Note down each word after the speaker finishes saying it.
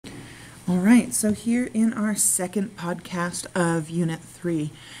All right, so here in our second podcast of Unit 3,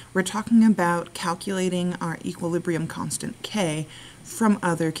 we're talking about calculating our equilibrium constant K from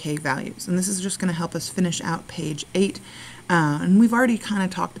other K values. And this is just going to help us finish out page 8. And we've already kind of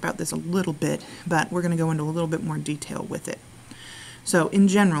talked about this a little bit, but we're going to go into a little bit more detail with it. So in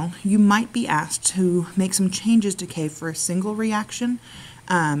general, you might be asked to make some changes to K for a single reaction,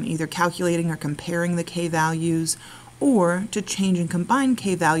 either calculating or comparing the K values, or to change and combine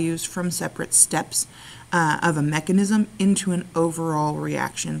K values from separate steps of a mechanism into an overall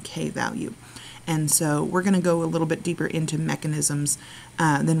reaction K value. And so we're going to go a little bit deeper into mechanisms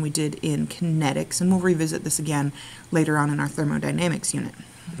than we did in kinetics, and we'll revisit this again later on in our thermodynamics unit.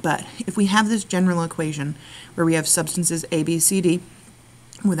 But if we have this general equation where we have substances A, B, C, D,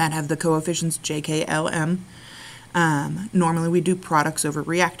 that have the coefficients J, K, L, M, normally we do products over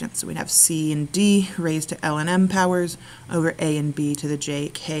reactants. So we'd have C and D raised to L and M powers over A and B to the J,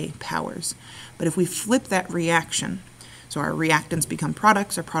 K powers. But if we flip that reaction, so our reactants become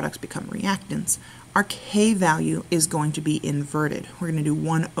products, our products become reactants, our K value is going to be inverted. We're going to do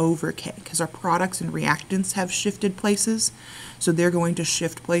 1 over K because our products and reactants have shifted places. So they're going to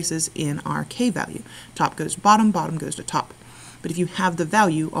shift places in our K value. Top goes to bottom, bottom goes to top. But if you have the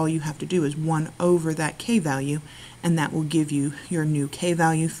value, all you have to do is 1 over that K value, and that will give you your new K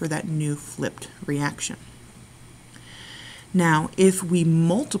value for that new flipped reaction. Now, if we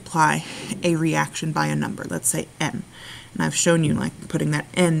multiply a reaction by a number, let's say N, and I've shown you like putting that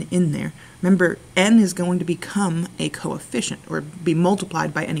N in there. Remember, N is going to become a coefficient or be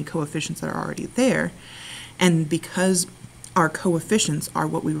multiplied by any coefficients that are already there. And because our coefficients are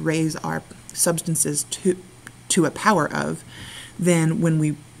what we raise our substances to a power of, then when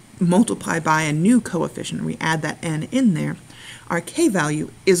we multiply by a new coefficient, we add that N in there, our K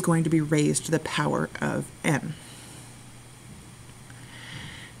value is going to be raised to the power of N.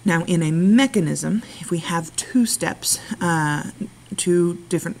 Now in a mechanism, if we have two steps, two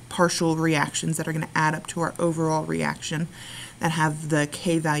different partial reactions that are going to add up to our overall reaction that have the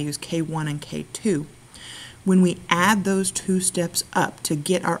K values K1 and K2, when we add those two steps up to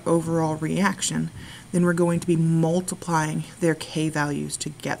get our overall reaction, then we're going to be multiplying their K values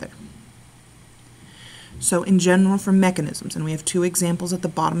together. So in general for mechanisms, and we have two examples at the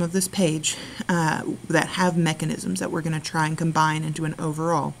bottom of this page that have mechanisms that we're going to try and combine into an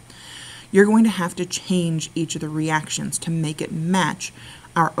overall, you're going to have to change each of the reactions to make it match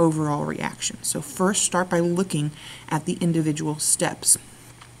our overall reaction. So first start by looking at the individual steps,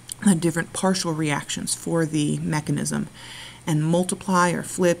 the different partial reactions for the mechanism, and multiply or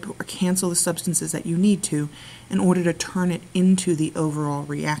flip or cancel the substances that you need to in order to turn it into the overall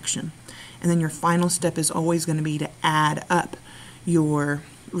reaction. And then your final step is always going to be to add up your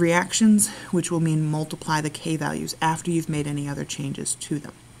reactions, which will mean multiply the K values after you've made any other changes to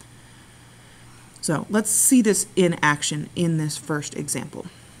them. So let's see this in action in this first example.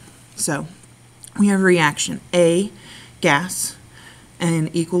 So we have reaction A, gas,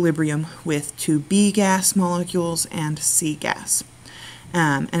 and equilibrium with two B gas molecules and C gas.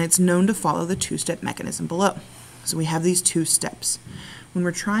 And it's known to follow the two-step mechanism below. So we have these two steps. When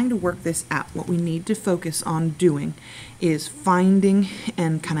we're trying to work this out, what we need to focus on doing is finding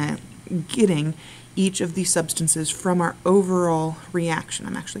and kind of getting each of these substances from our overall reaction.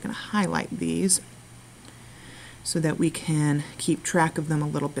 I'm actually going to highlight these so that we can keep track of them a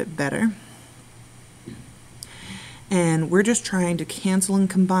little bit better. And we're just trying to cancel and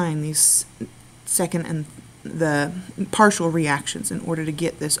combine these second and the partial reactions in order to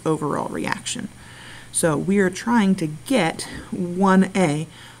get this overall reaction. So we are trying to get 1A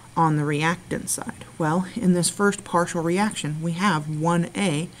on the reactant side. Well, in this first partial reaction, we have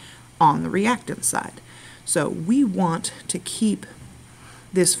 1A on the reactant side. So we want to keep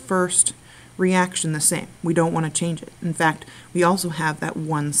this first reaction the same. We don't want to change it. In fact, we also have that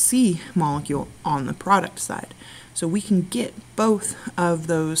 1C molecule on the product side. So we can get both of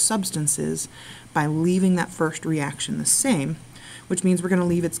those substances by leaving that first reaction the same, which means we're going to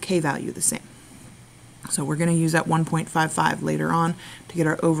leave its K value the same. So we're going to use that 1.55 later on to get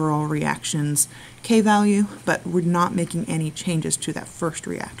our overall reaction's K value, but we're not making any changes to that first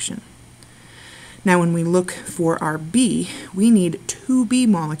reaction. Now when we look for our B, we need two B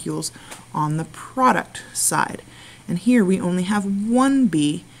molecules on the product side. And here we only have one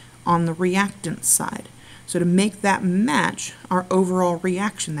B on the reactant side. So to make that match our overall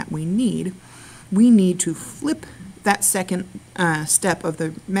reaction that we need to flip that second step of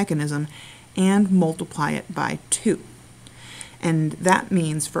the mechanism and multiply it by 2. And that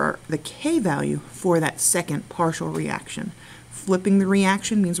means for the K value for that second partial reaction, flipping the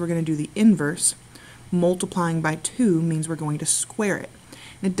reaction means we're going to do the inverse. Multiplying by 2 means we're going to square it.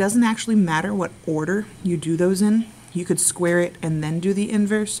 It doesn't actually matter what order you do those in. You could square it and then do the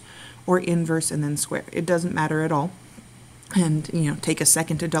inverse, or inverse and then square. It doesn't matter at all. And, take a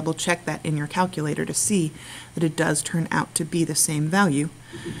second to double check that in your calculator to see that it does turn out to be the same value.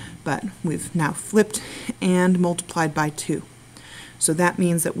 But we've now flipped and multiplied by 2. So that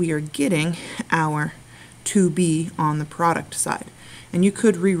means that we are getting our 2b on the product side. And you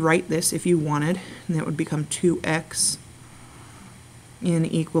could rewrite this if you wanted, and that would become 2x in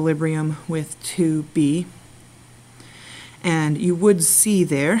equilibrium with 2b. And you would see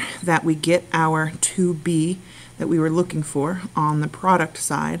there that we get our 2b that we were looking for on the product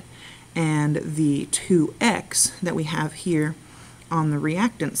side, and the 2x that we have here on the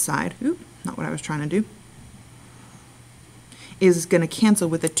reactant side, not what I was trying to do, is going to cancel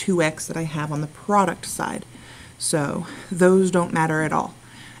with the 2x that I have on the product side. So those don't matter at all.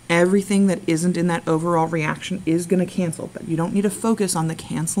 Everything that isn't in that overall reaction is going to cancel, but you don't need to focus on the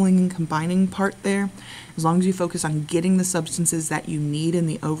canceling and combining part there. As long as you focus on getting the substances that you need in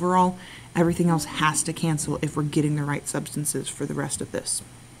the overall, everything else has to cancel if we're getting the right substances for the rest of this.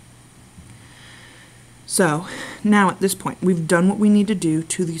 So now at this point, we've done what we need to do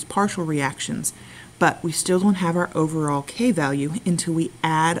to these partial reactions, but we still don't have our overall K value until we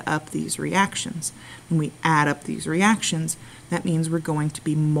add up these reactions. When we add up these reactions, that means we're going to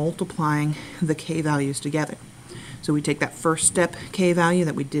be multiplying the K values together. So we take that first step K value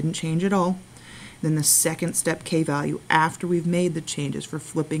that we didn't change at all, then the second step K value after we've made the changes for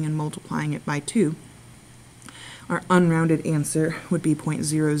flipping and multiplying it by 2. Our unrounded answer would be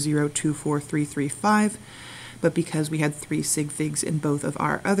 0.0024335, but because we had 3 sig figs in both of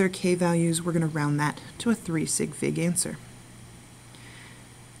our other K values, we're going to round that to a 3 sig fig answer.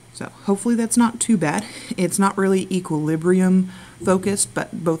 So hopefully that's not too bad. It's not really equilibrium focused,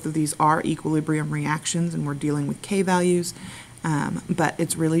 but both of these are equilibrium reactions and we're dealing with K values. But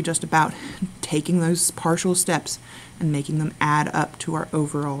it's really just about taking those partial steps and making them add up to our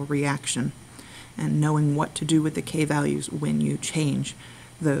overall reaction and knowing what to do with the K values when you change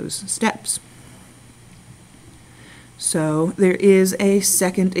those steps. So there is a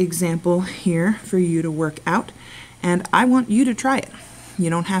second example here for you to work out, and I want you to try it. You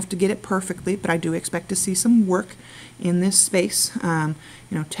don't have to get it perfectly, but I do expect to see some work in this space,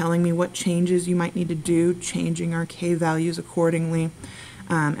 telling me what changes you might need to do, changing our K values accordingly,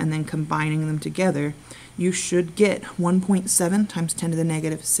 and then combining them together. You should get 1.7 times 10 to the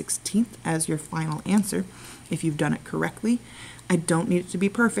negative 16th as your final answer if you've done it correctly. I don't need it to be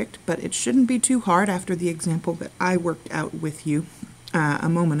perfect, but it shouldn't be too hard after the example that I worked out with you a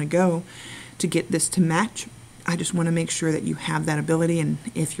moment ago to get this to match. I just want to make sure that you have that ability, and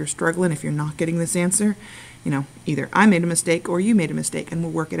if you're struggling, if you're not getting this answer, either I made a mistake or you made a mistake, and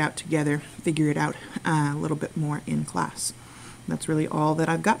we'll work it out together, figure it out a little bit more in class. That's really all that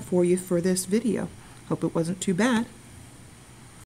I've got for you for this video. Hope it wasn't too bad.